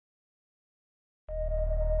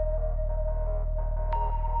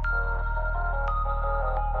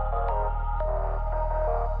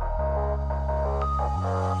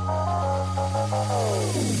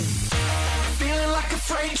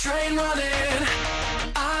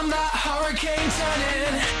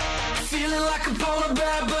feeling like a polar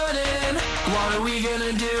bear burning. What are we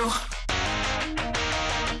gonna do?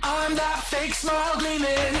 I'm that fake smile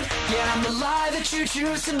gleaming. Yeah, I'm the lie that you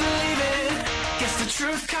choose to believe in. Guess the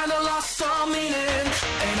truth kinda lost all meaning,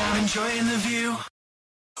 and I'm enjoying the view.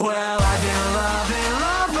 Well, I've been a loving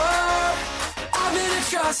lover, I've been a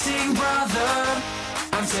trusting brother.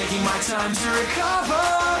 I'm taking my time to recover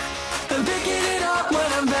and picking it up when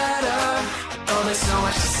I'm better. Oh, there's so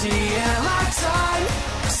much to see in a lifetime,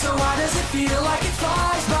 so why does it feel like it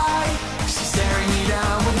flies by? She's staring me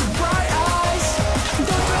down with the bright eyes.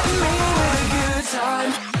 Don't threaten me with a good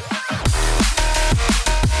time.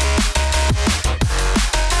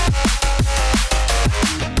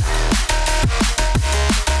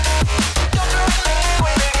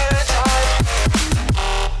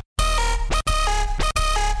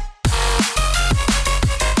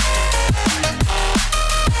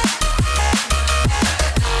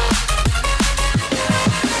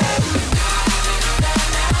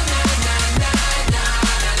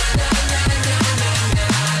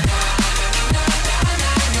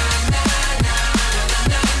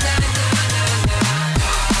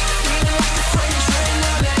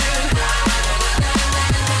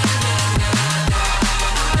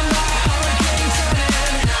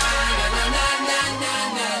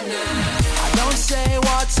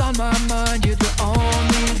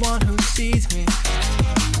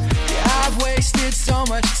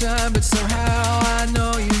 Time, but somehow I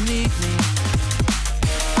know you need me.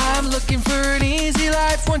 I'm looking for an easy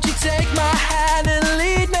life. Won't you take my hand and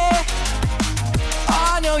lead me?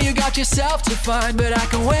 I know you got yourself to find, but I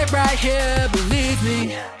can wait right here, believe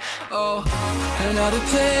me. Oh, another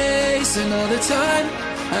place, another time,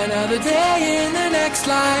 another day in the next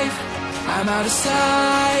life. I'm out of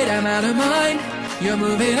sight, I'm out of mind. You're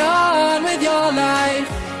moving on with your life,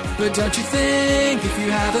 but don't you think, if you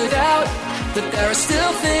have a doubt, that there are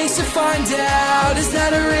still things to find out? Is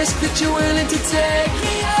that a risk that you're willing to take?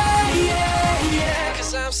 Yeah, yeah, yeah,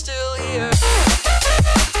 'cause I'm still here. I'm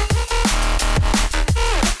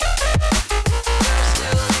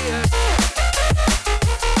still here.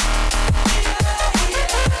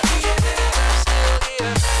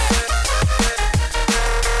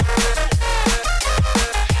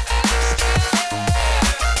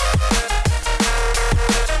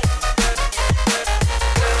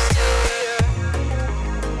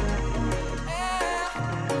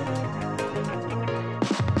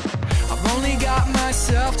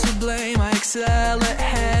 To blame, I excel at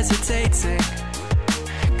hesitating,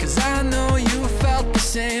 'cause I know you felt the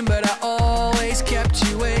same, but I always kept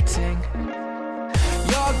you waiting.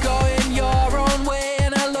 You're going your own way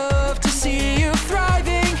and I love to see you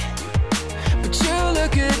thriving, but you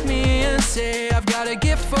look at me and say I've got a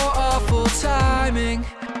gift for awful timing.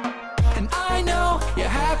 And I know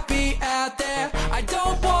you're happy out there, I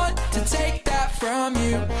don't want to take that from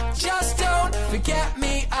you. Just don't forget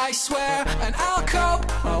me, I swear, and I'll cope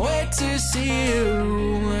my way to see you.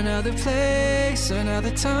 Another place,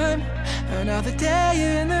 another time, another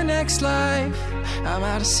day in the next life. I'm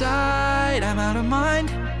out of sight, I'm out of mind.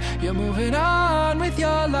 You're moving on with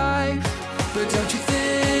your life, but don't you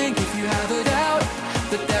think, if you have a doubt,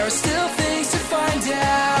 that there are still things to find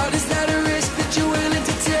out? Is that a risk that you're willing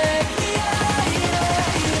to take? Yeah, yeah,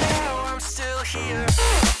 yeah, I'm still here.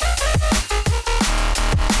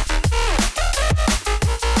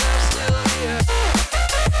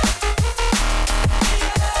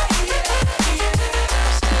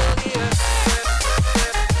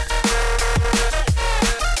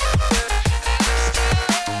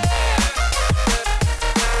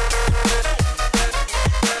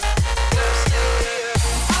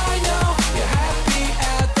 I know you're happy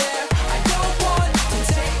out there, I don't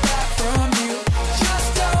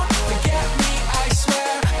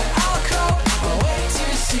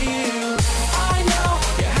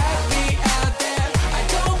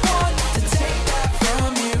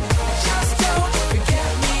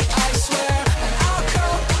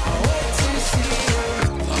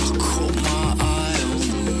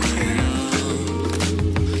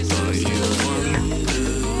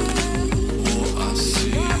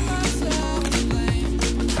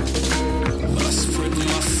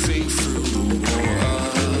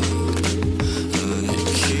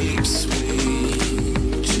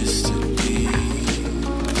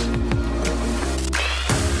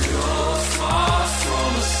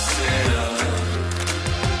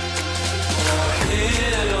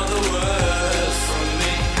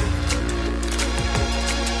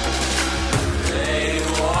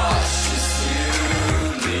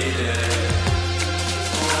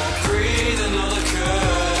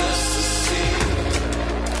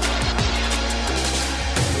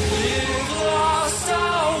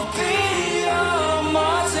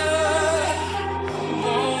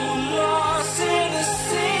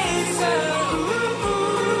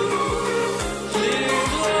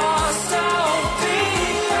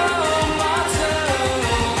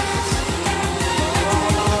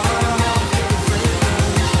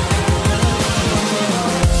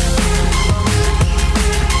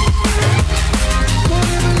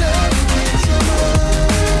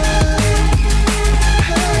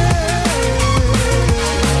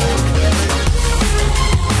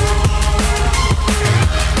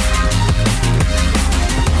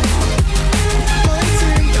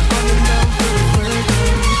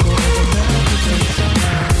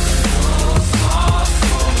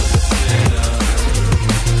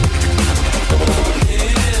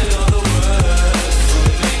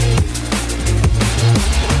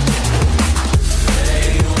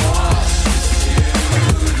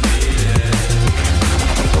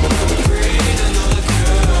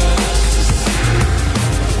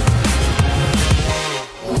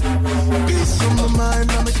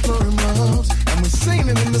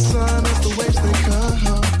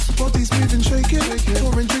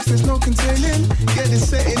Pouring drinks, there's no containing. Yeah, this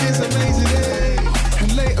setting is amazing, eh?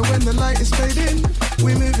 And later when the light is fading,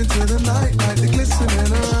 we move into the night like the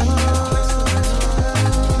glistening.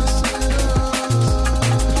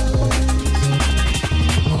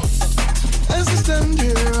 As I stand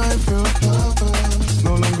here, I feel purpose.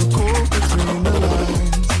 No longer caught between the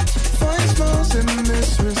lines. Find smiles in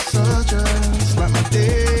this resurgence, like my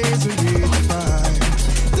days are redefined.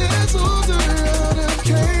 There's order out of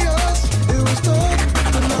chaos. It was dark,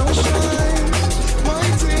 but now it shines.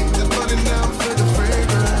 Waiting and running down for the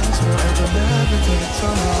fragrance, forever levitates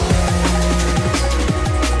on our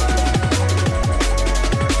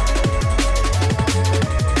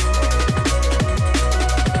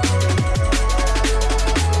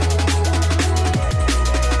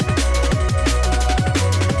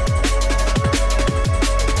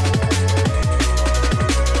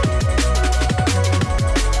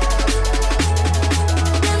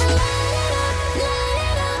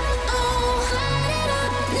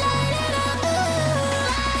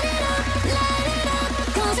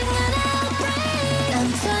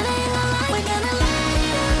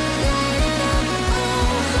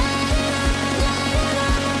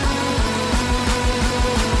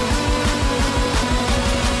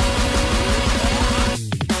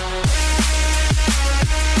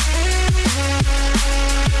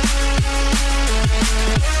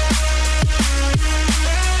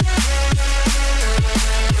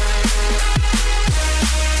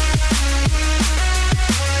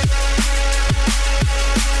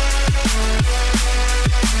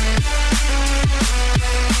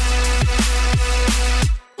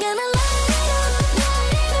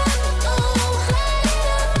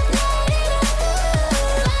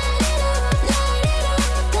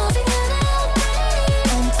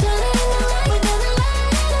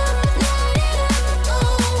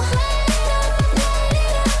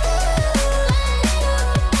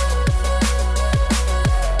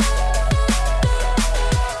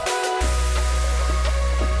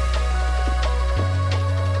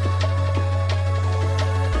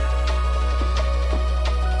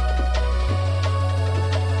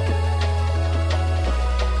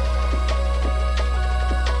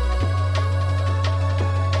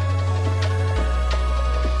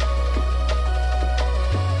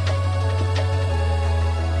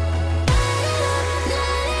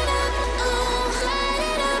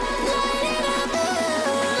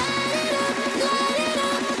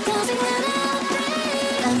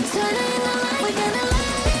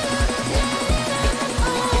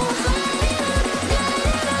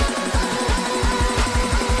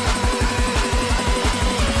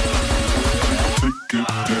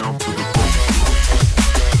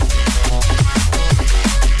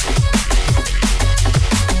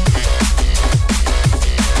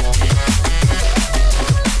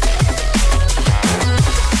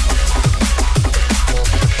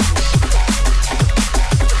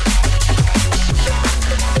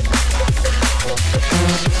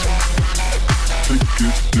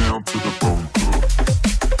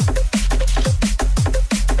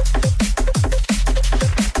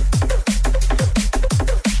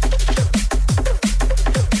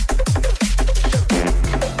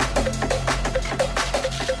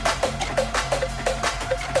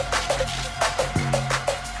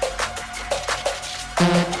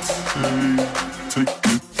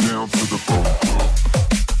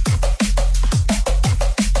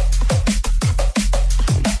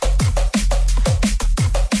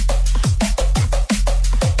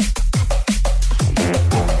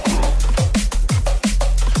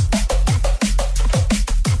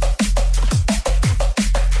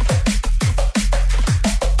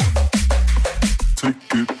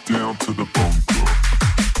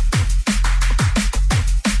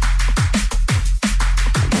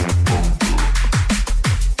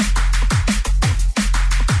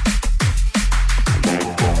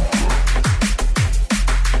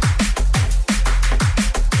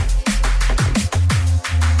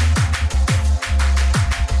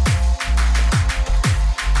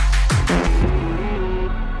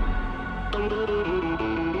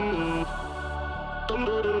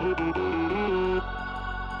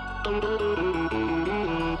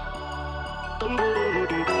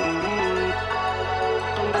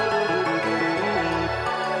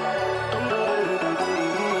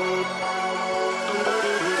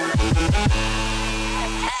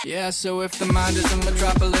Yeah, so if the mind is a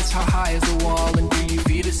metropolis, how high is the wall? And do you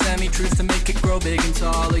feed a semi-truth to make it grow big and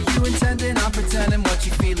tall? Are you intending on pretending what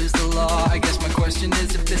you feel is the law? I guess my question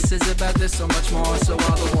is, if this is about that there's so much more. So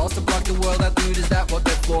are the walls to block the world out, dude, is that what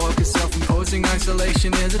they're for? Cause self-imposing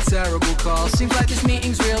isolation is a terrible call. Seems like this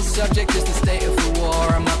meeting's real subject is the state of the war.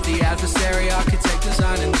 I'm not the adversary, architect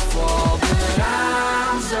designing the fall. But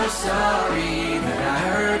I'm so sorry that I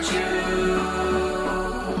hurt you.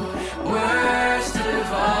 Worst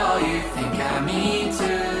of all, you think I mean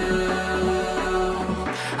to.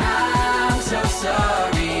 I'm so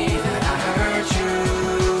sorry that I hurt you.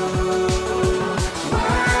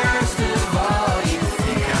 Worst of all, you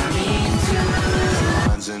think I mean to.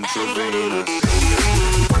 Mine's intravenous.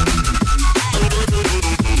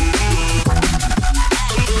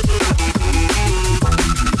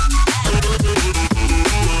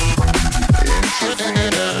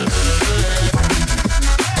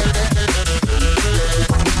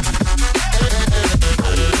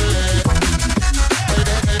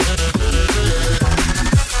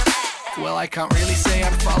 I can't really say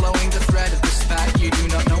I'm following the thread of this fact. You do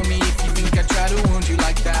not know me if you think I try to wound you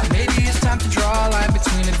like that. Maybe it's time to draw a line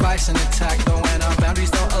between advice and attack. But when our boundaries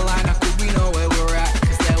don't align, how could we know where we're at?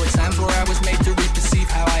 Cause there were times where I was made to reperceive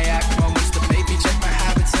how I act. Moments that made me check my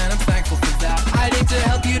habits and I'm thankful for that. I'd aim to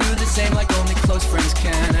help you do the same like only close friends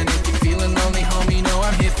can. And if you're feeling lonely, homie, know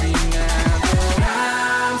I'm here for you now. But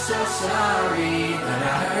I'm so sorry that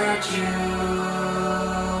I hurt you.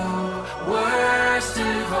 Worst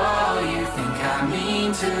of all, you think I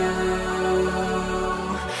mean to.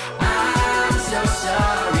 I'm so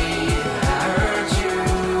sorry that I hurt you.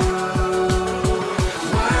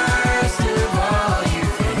 Worst of all, you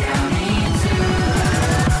think I mean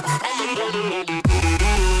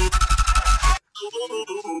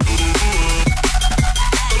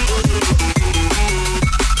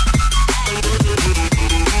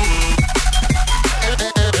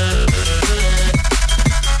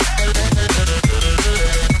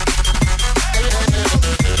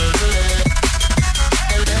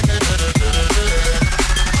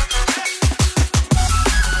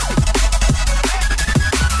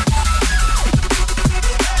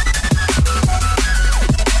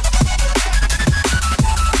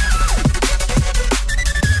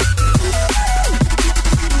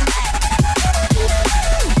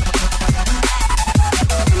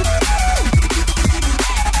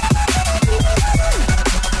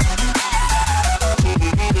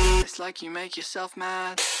you make yourself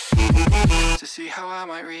mad to see how I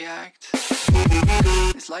might react.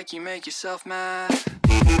 It's like you make yourself mad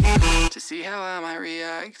to see how I might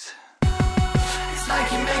react. It's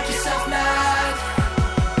like you make yourself mad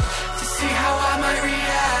to see how I might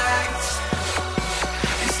react.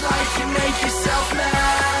 It's like you make yourself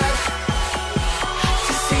mad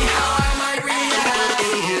to see how I might react.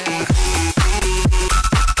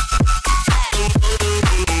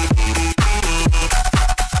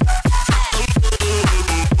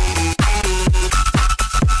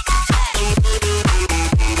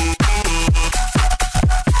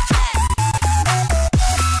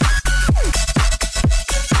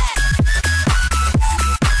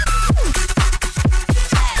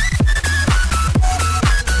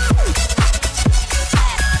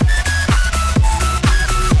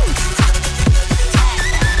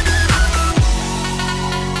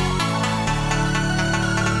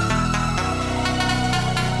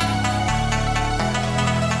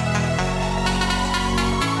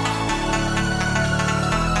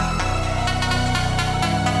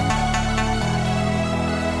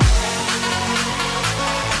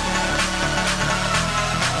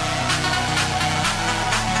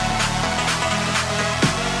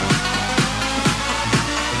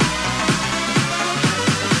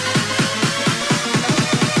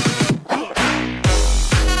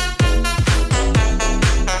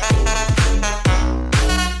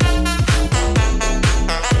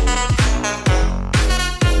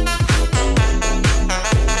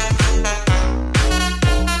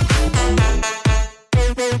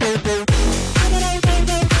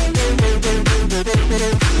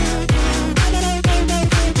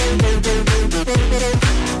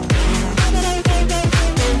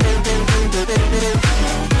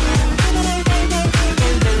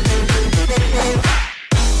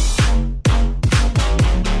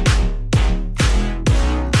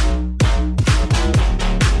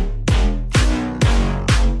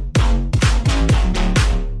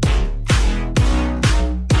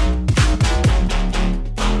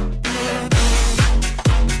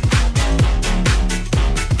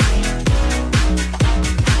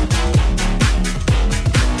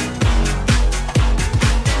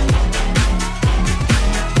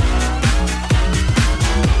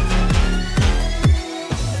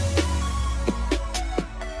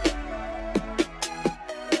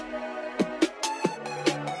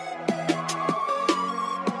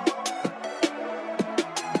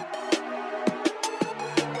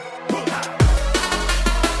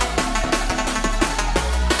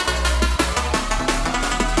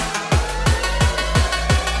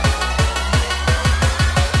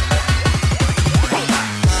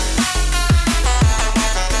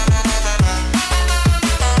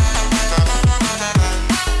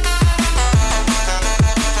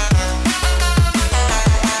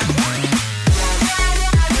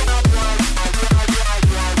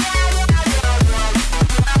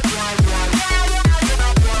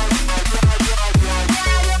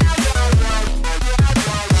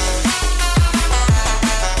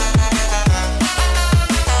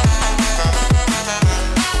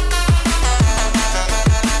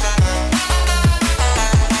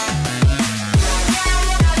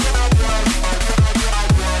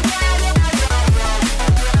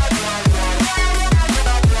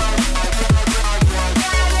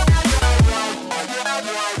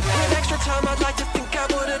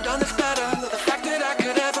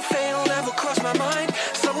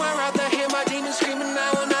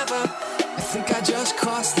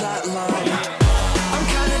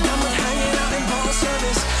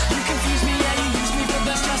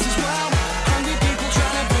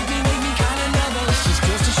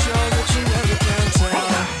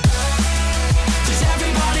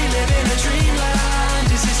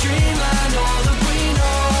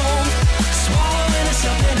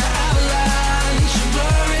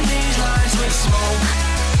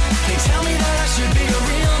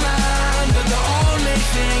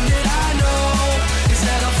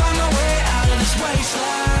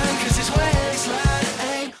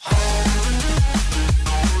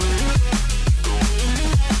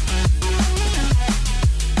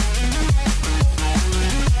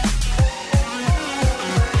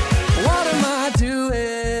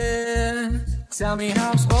 Tell me how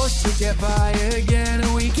I'm supposed to get by again.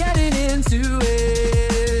 Are we getting into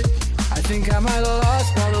it? I think I might have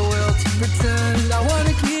lost all the will to pretend. I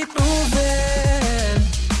wanna keep moving,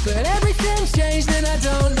 but everything's changed and I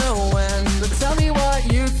don't know when. But tell me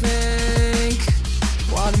what you think.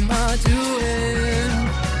 What am I doing?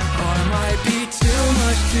 Or it might be too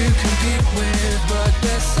much to compete with, but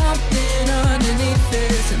there's something underneath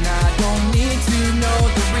this, and I don't need to know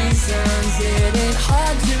the reasons. It ain't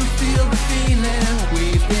hard to feel the feeling.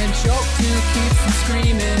 We've been choked to keep from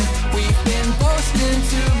screaming. We've been boasting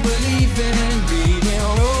to believe in, being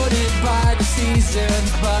eroded by the seasons,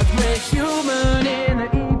 but we're human in the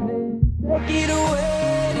evening. Take it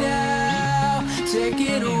away now, take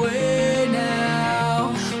it away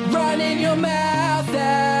now. Running your mouth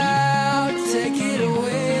out, take it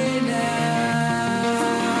away now.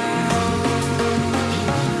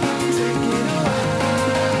 Take it away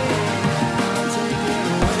now, take it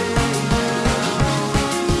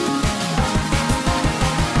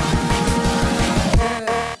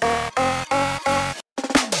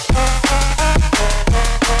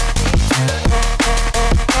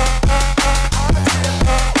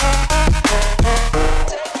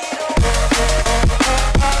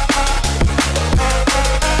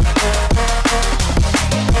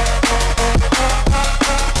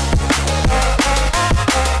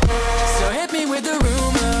So hit me with the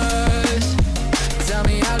rumors. Tell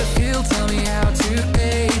me how to feel, tell me how to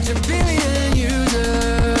age. A billion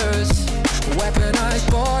users, weaponized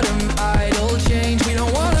boredom, idle change. We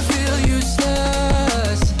don't wanna feel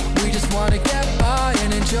useless. We just wanna get by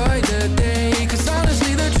and enjoy the day. Cause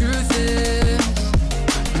honestly the truth is,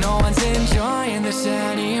 no one's enjoying this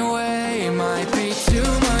anyway. It might be too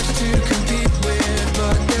much to compete with,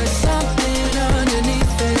 but there's something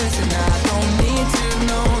underneath this, and I don't need to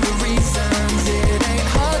know the reasons. It ain't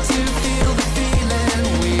hard to feel the feeling.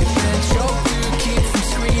 We've been choked to keep from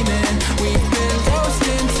screaming. We've been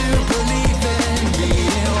roasting to believe in,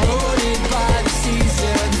 being eroded by the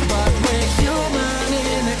seasons, but we're human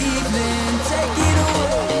in the evening. Take it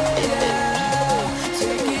away now,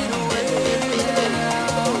 take it away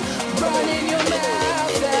now. Running your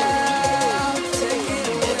mouth out, take it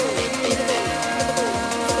away now.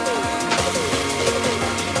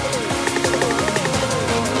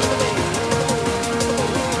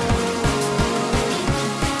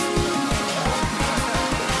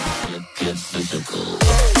 Get physical.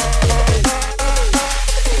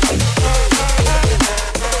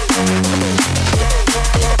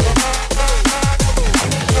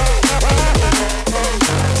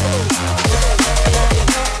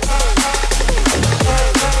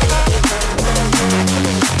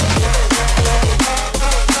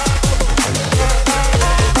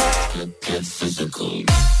 Get physical.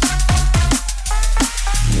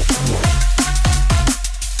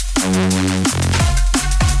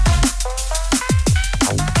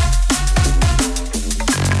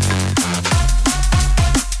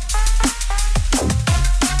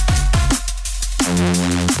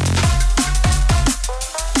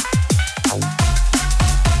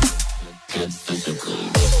 Get physical.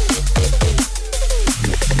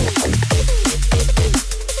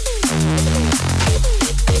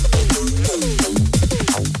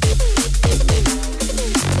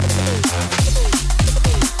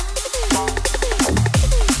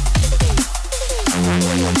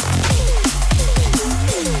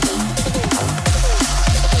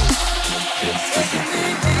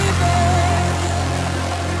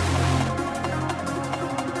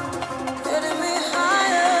 Getting me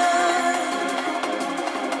higher.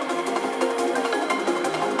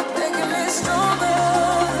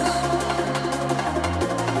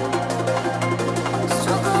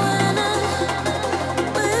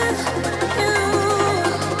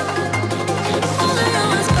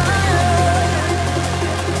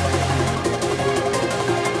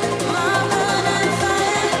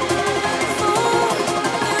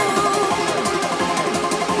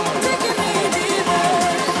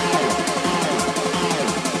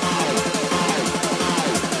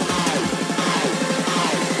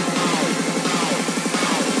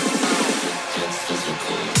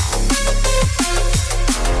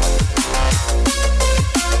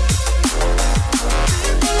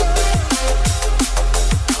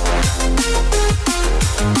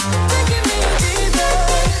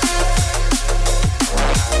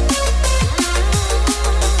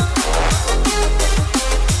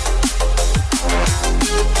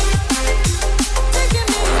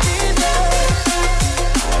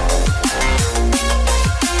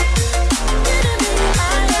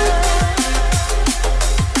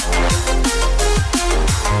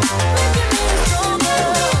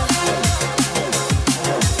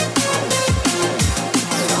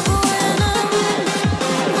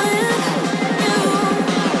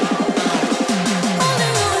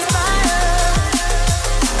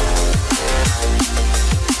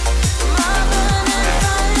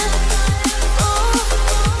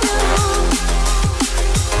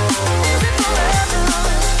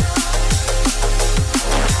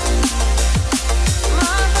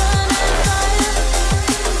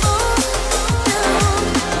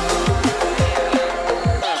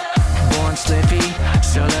 slippy,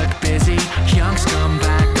 so look busy. Young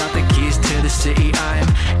scumbag, got the keys to the city. I'm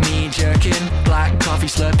knee-jerking, black coffee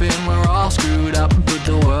slurping. We're all screwed up, but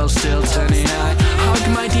the world's still turning. I hug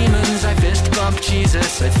my demons, I fist bump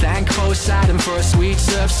Jesus. I thank Poseidon for a sweet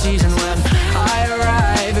surf season. When I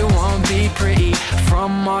arrive, it won't be pretty.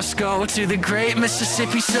 From Moscow to the great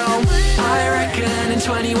Mississippi. So I reckon in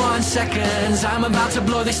 21 seconds I'm about to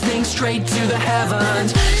blow this thing straight to the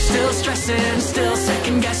heavens. Still stressing, still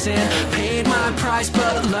second guessing. Paid my price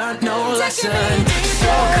but learned no lesson.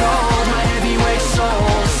 So cold, my heavyweight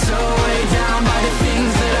soul, so weighed down by the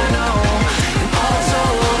things that I know. And all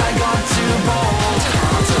told, I got too bold.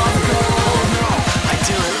 Heart of gold, no, I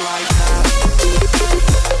do it like that.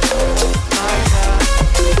 Like that.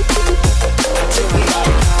 I do it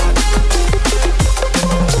like that.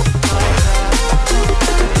 Like that.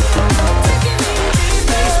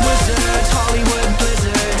 Space wizards, Hollywood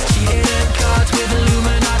blizzards, cheated at cards with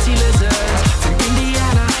Illuminati lizards. From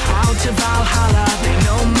Indiana out to Valhalla, they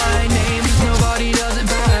know my name, 'cause nobody does it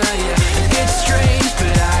better. Yeah, it's strange,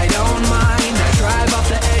 but I don't mind. I drive off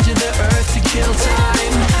the edge of the earth to kill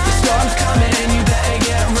time. The storm's coming, you better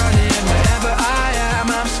get running. Wherever I am,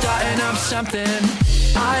 I'm starting up something.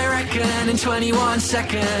 I reckon in 21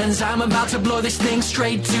 seconds I'm about to blow this thing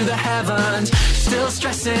straight to the heavens. Still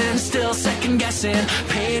stressing, still second guessing.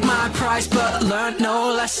 Paid my price but learned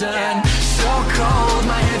no lesson. So cold,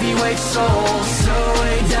 my heavyweight soul, so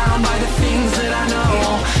weighed down by the things that I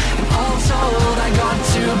know. And all told, I got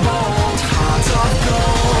too bold. Heart of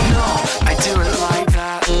gold, no, I do it like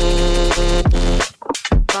that.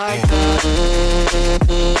 Like that.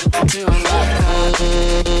 I do it like that.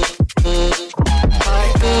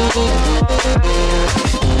 Like that.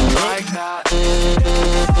 Like that.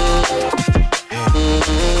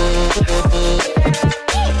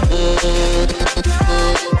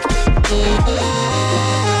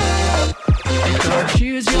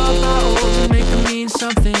 Choose your battles and make them mean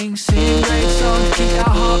something. Sing great songs, keep that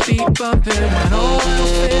heartbeat bumping. When all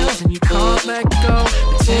else fails and you can't let go,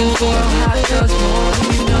 the tinfoil hat does more than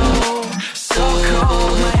you know. So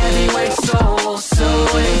cold, my heavyweight soul, so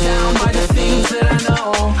weighed down by the things that I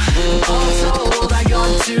know. All told, I got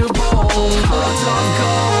too bold. Heart of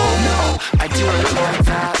gold, no, I do it like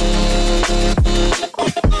that.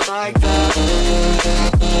 Like that.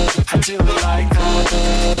 I do it like that.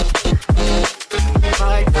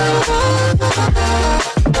 Like that.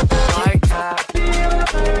 Like that.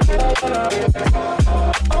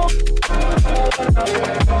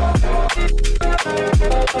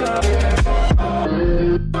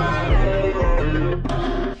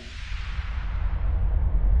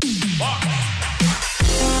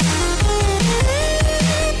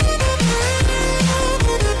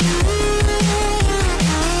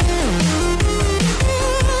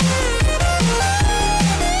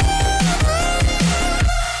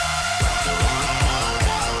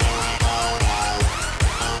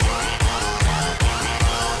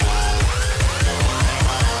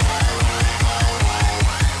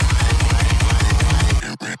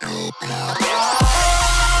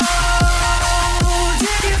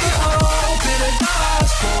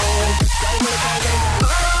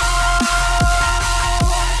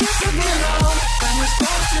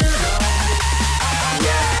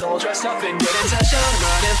 Up in good intention,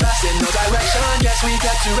 running fast in no direction. Yes, we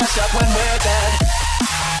get to rest up when we're dead.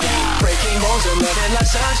 Breaking bones and learning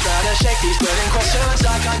lessons, trying to shake these burning questions.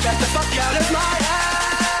 I can't get the fuck out of my head.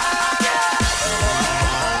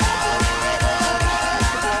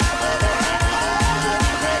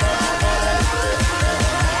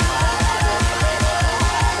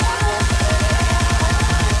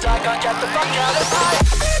 I can't get the fuck out of my head.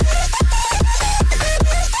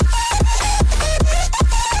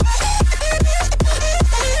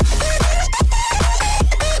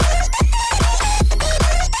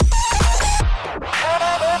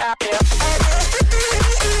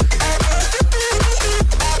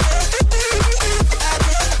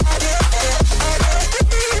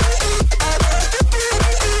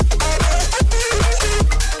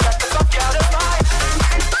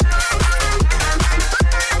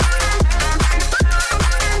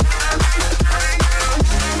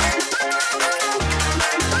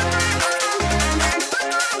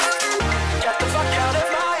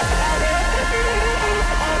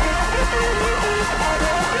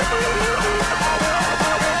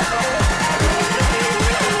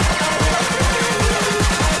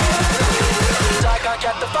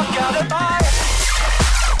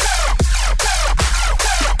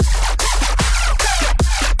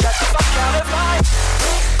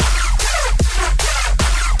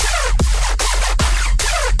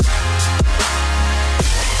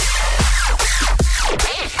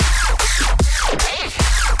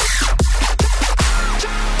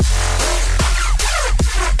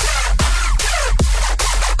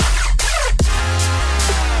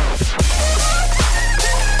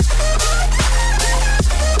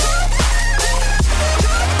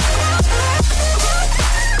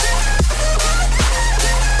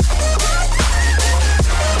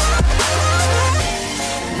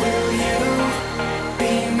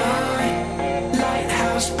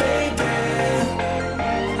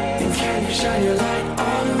 And can you shine your light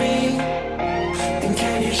on me? And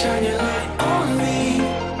can you shine your light on me?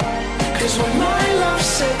 'Cause when my love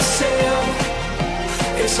sets sail,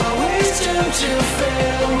 it's always doomed to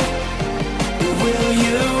fail. Will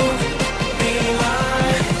you be my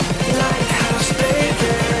lighthouse, baby?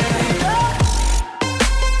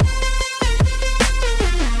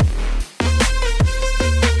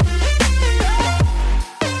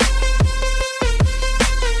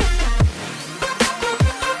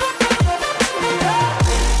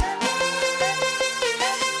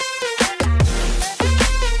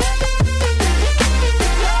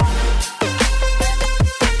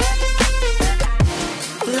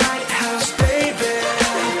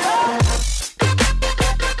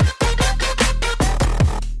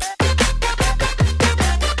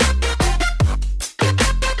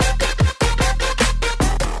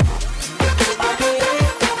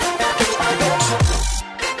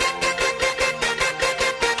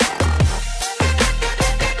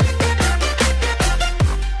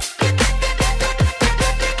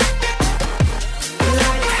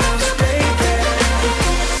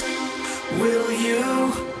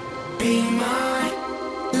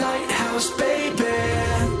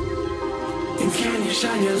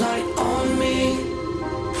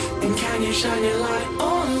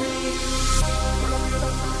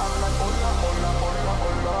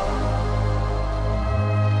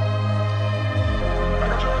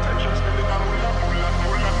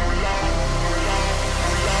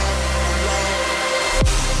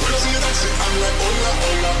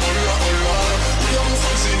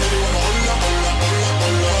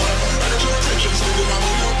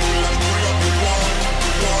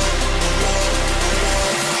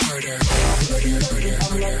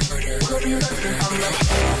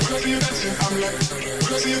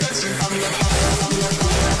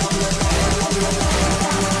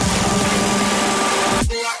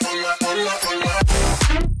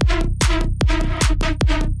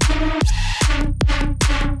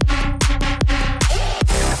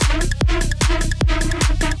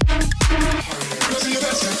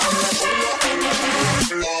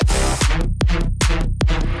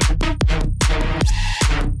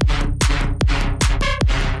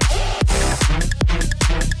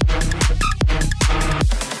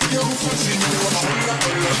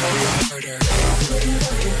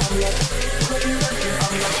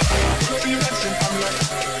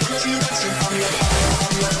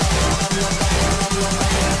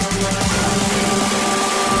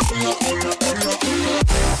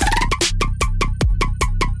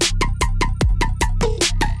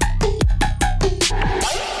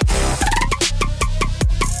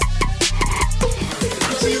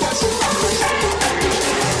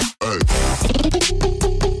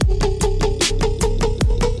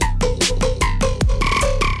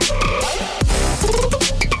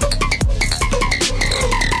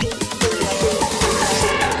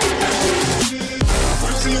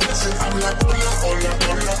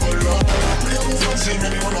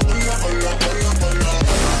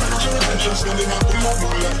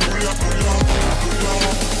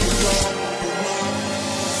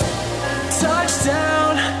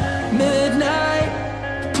 Touchdown, midnight,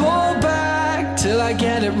 pull back till I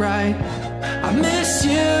get it right. I miss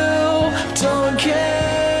you, don't care.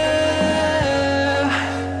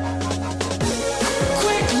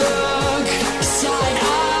 Quick look, side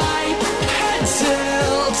eye, head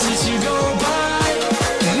tilt as you go by.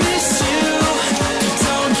 Miss you,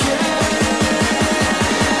 don't care.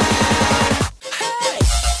 Hey!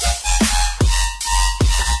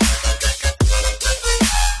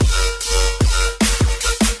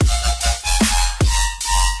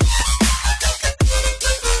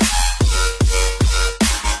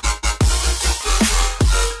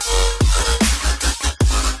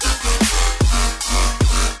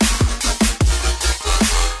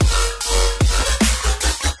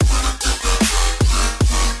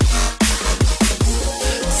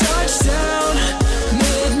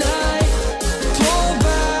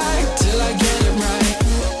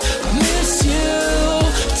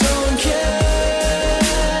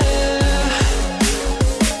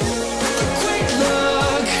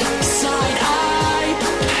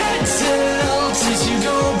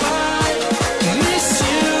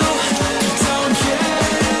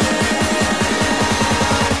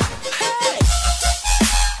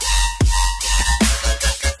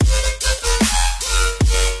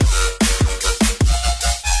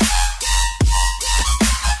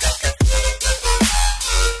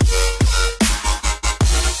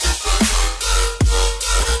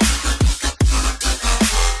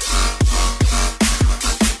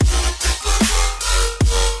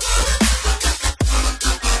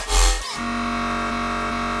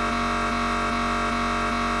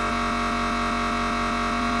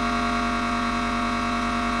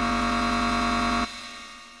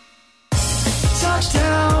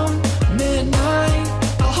 Touchdown, midnight,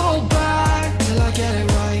 I'll hold back till I get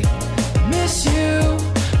it right. Miss you,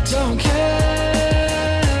 don't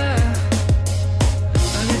care.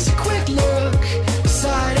 And it's a quick look,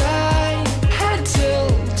 side eye, head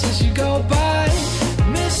tilt as you go by.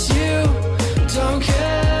 Miss you, don't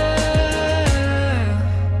care.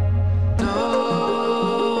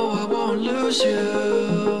 No, I won't lose you.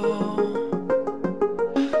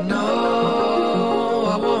 No,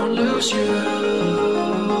 I won't lose you.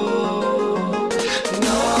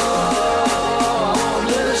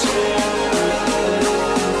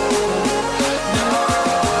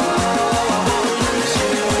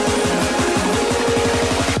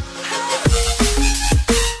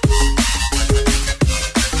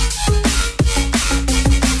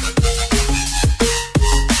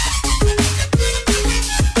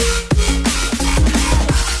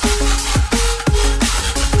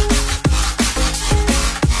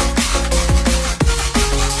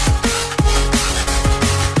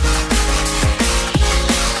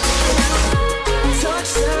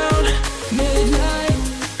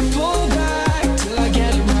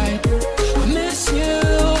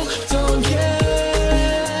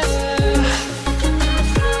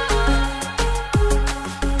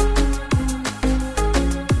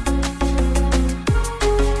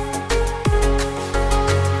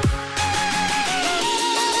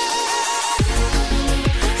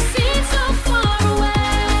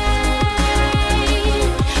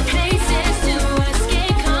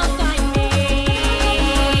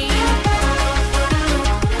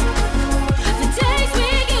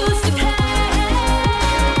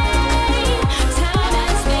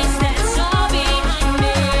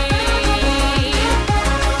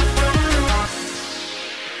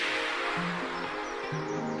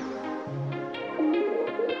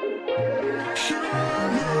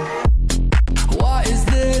 What is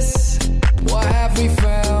this? What have we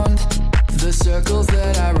found? The circles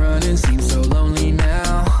that I run in seem so lonely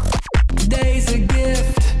now. Day's a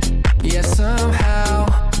gift, yeah, somehow.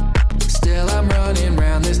 Still I'm running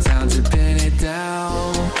round this town to pin it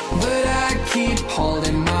down. But I keep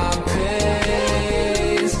holding my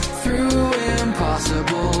pace through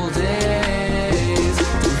impossible days.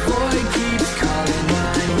 The void keeps calling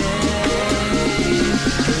my name.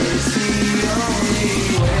 It's the only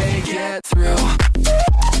way to get through.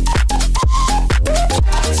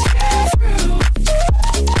 Just get through.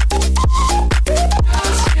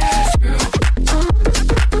 Just get through.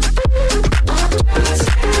 Just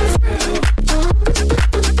get through.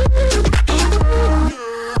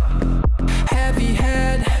 Heavy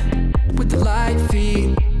head with the light feet.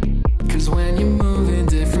 'Cause when you're moving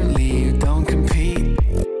differently, you don't compete.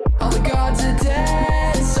 All the gods are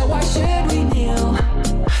dead, so why should we kneel?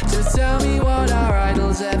 Just tell me what our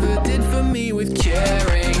idols ever did for me with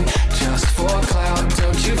caring. Just for clout,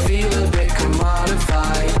 don't you feel a bit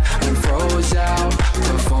commodified and froze out?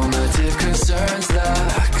 Performative concerns, the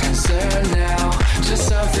concern now. Just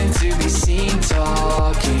something to be seen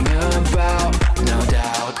talking about, no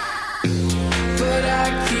doubt. But I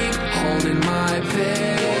keep holding my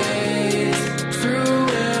pace through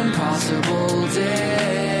impossible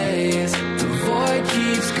days. The void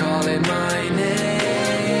keeps calling my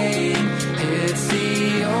name. It's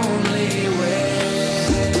the only way.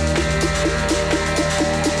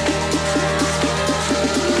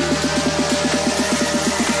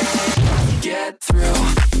 Get through.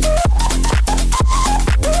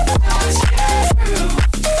 Just get through.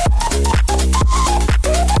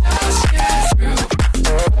 Just get through.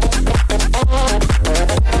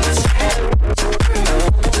 Just get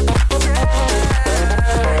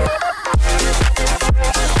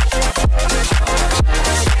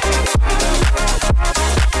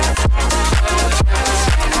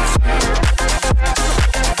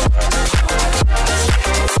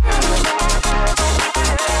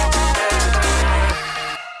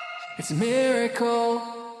It's a miracle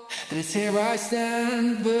that it's here I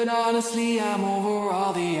stand. But honestly, I'm over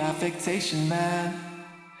all the affectation, man.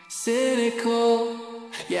 Cynical,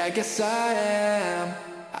 yeah, I guess I am.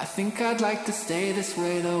 I think I'd like to stay this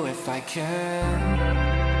way though if I can.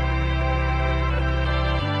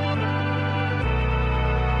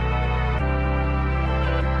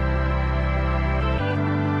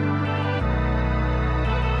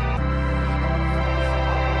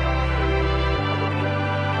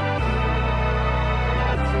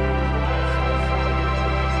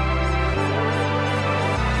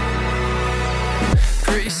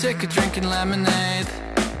 Pretty sick of drinking lemonade.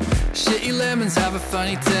 Shitty lemons have a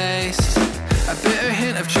funny taste. A bitter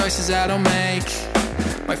hint of choices I don't make.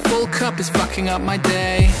 My full cup is fucking up my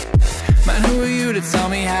day. Man, who are you to tell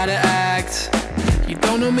me how to act? You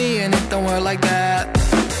don't know me and it don't work like that.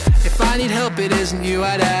 If I need help, it isn't you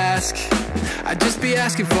I'd ask. I'd just be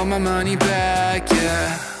asking for my money back,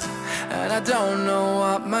 yeah. And I don't know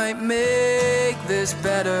what might make this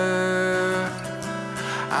better.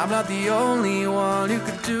 I'm not the only one who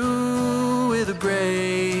could do with a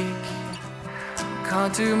break.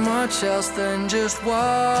 Can't do much else than just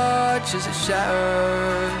watch as it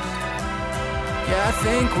shatters. Yeah, I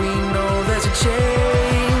think we know there's a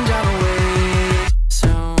change on the way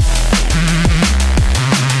soon.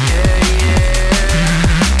 Yeah, yeah.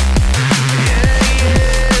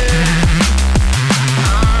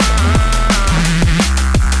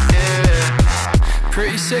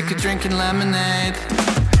 Pretty sick of drinking lemonade,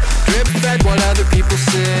 drip fed what other people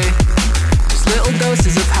say. Just little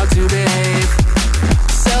doses of how to behave.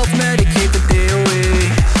 Self-medicate the day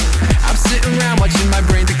away. I'm sitting around watching my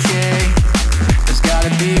brain decay. There's gotta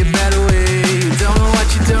be a better way. You don't know what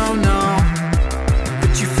you don't know,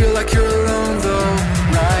 but you feel like you're alone though,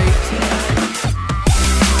 right?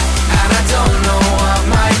 And I don't know what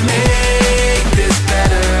might make this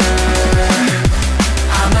better.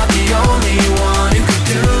 I'm not the only one who could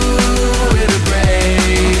do with a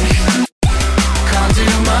break. Can't do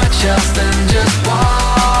much else than just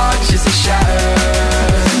watch as it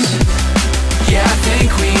shatters. Yeah, I think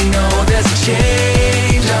we know there's a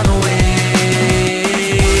change on the way.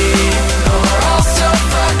 Oh, we're all so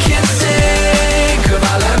fucking sick of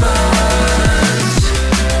our lemons.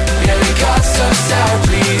 Yeah, they got so sour,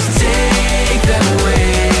 please take them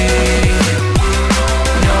away.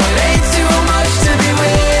 No, it ain't too much to be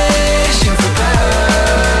wishing for better,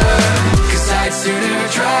 'cause I'd sooner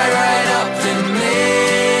dry right up than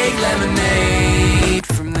make lemonade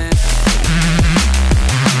from this.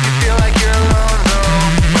 You feel like you're alone though,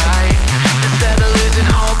 right? Instead of losing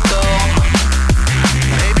hope though,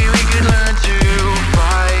 maybe we could learn to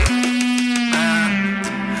fight.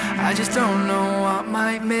 I just don't know what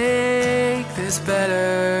might make this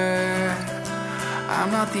better. I'm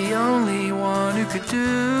not the only one who could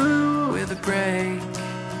do with a break.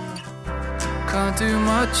 Can't do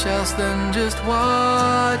much else than just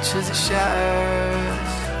watch as it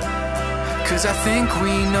shatters, 'cause I think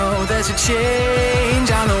we know there's a change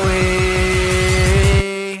on the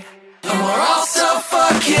way. And we're all so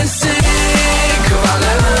fucking sick